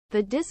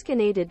The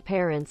discontented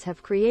parents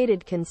have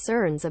created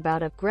concerns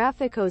about a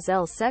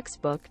graphic-OZL sex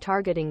book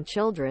targeting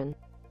children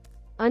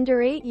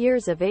under 8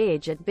 years of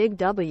age at Big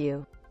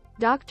W.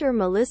 Dr.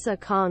 Melissa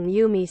Kong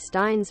Yumi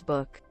Stynes'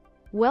 book,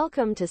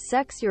 Welcome to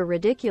Sex Your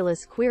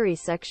Ridiculous Query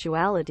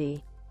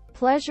Sexuality,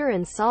 Pleasure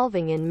and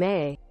Solving in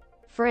May.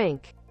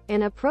 Frank.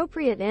 An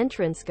Appropriate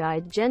Entrance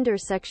Guide Gender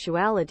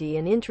Sexuality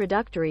and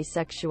Introductory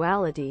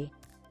Sexuality.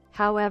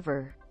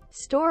 However,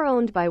 store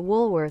owned by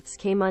Woolworths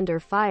came under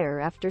fire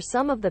after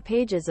some of the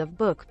pages of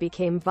book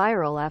became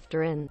viral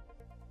after an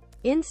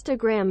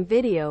Instagram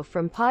video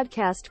from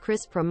podcast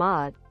Chris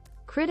Pramod.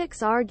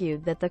 Critics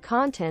argued that the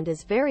content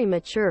is very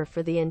mature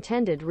for the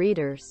intended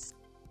readers.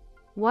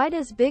 Why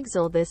does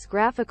BigSparks this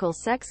graphical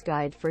sex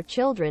guide for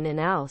children in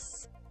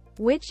house,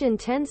 which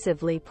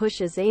intensively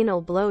pushes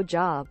anal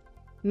blowjob,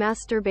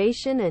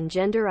 masturbation and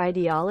gender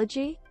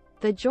ideology?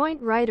 The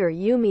joint writer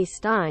Yumi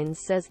Stynes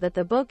says that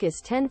the book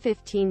is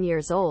 10-15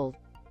 years old,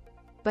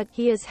 but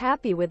he is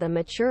happy with a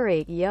mature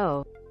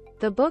 8-yo.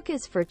 The book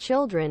is for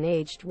children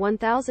aged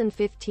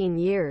 1015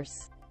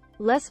 years.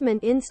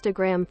 Lesmont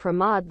Instagram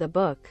Pramod. The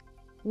book,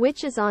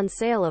 which is on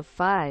sale of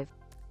 $5,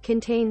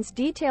 contains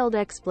detailed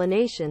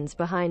explanations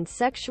behind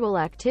sexual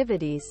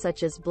activities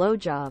such as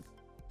blowjob,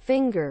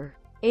 finger,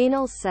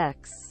 anal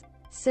sex,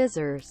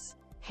 scissors,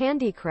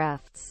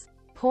 handicrafts,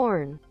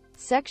 porn,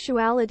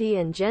 sexuality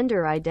and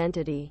gender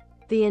identity.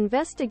 The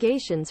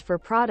investigations for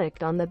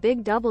product on the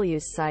Big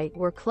W's site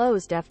were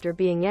closed after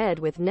being aired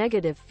with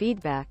negative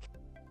feedback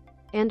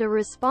and a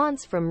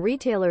response from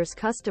retailer's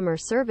customer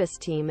service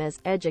team as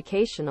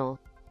educational,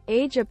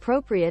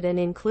 age-appropriate and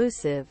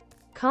inclusive.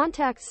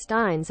 Contact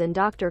Stynes and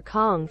Dr.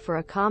 Kong for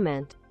a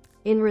comment.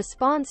 In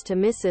response to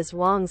Mrs.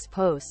 Wong's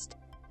post,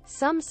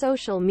 some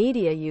social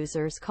media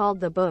users called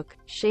the book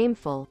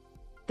shameful.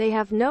 They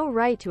have no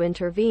right to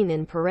intervene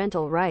in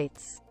parental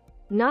rights.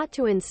 Not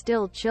to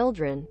instill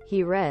children,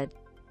 he read.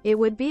 It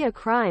would be a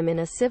crime in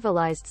a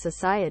civilized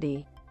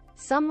society.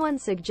 Someone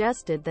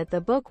suggested that the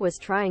book was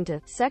trying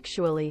to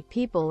sexually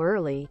people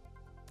early.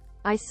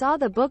 I saw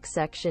the book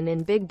section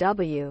in Big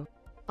W.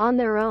 On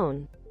their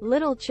own,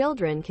 little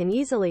children can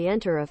easily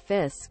enter a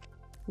FISC.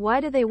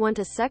 Why do they want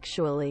to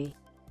sexually?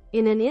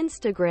 In an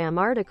Instagram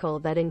article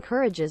that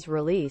encourages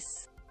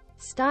release,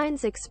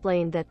 Stynes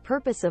explained that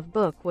purpose of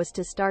book was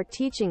to start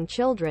teaching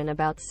children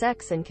about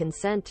sex and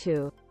consent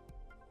to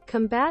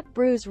combat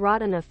bruise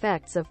rotten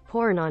effects of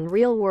porn on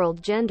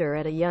real-world gender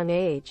at a young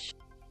age.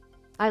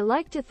 I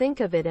like to think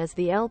of it as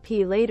the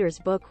LP Later's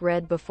book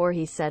read before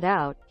he set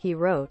out, he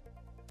wrote.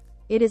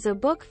 It is a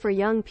book for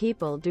young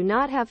people do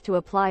not have to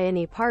apply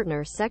any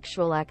partner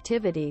sexual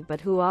activity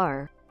but who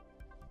are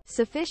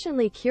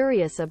sufficiently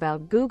curious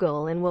about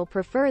Google and will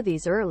prefer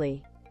these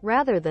early,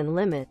 rather than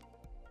limit.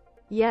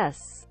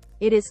 Yes.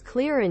 It is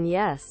clear and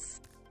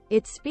yes.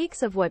 It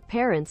speaks of what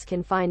parents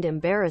can find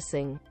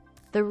embarrassing.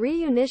 The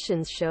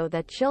reunitions show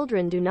that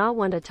children do not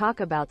want to talk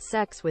about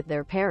sex with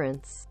their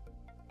parents.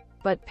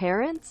 But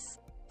parents?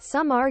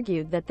 Some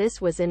argued that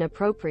this was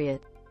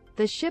inappropriate.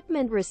 The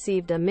shipment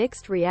received a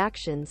mixed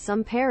reaction.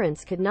 Some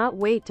parents could not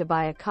wait to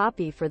buy a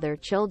copy for their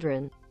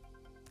children,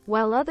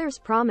 while others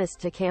promised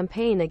to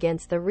campaign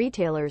against the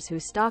retailers who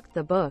stocked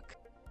the book.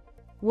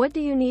 What do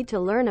you need to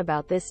learn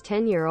about this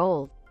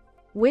 10-year-old?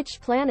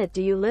 Which planet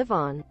do you live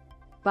on?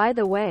 By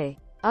the way,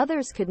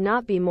 others could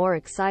not be more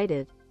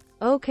excited.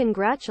 Oh,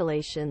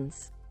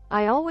 congratulations.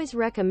 I always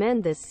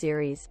recommend this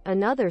series,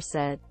 another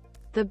said.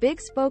 The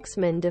big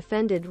spokesman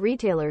defended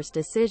retailers'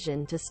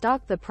 decision to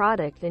stock the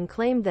product and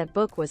claimed that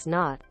book was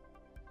not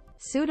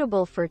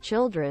suitable for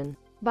children.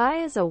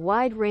 Buys a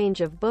wide range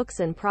of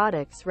books and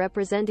products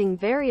representing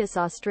various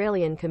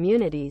Australian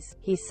communities,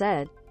 he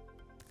said.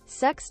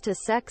 Sex to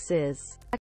Sex is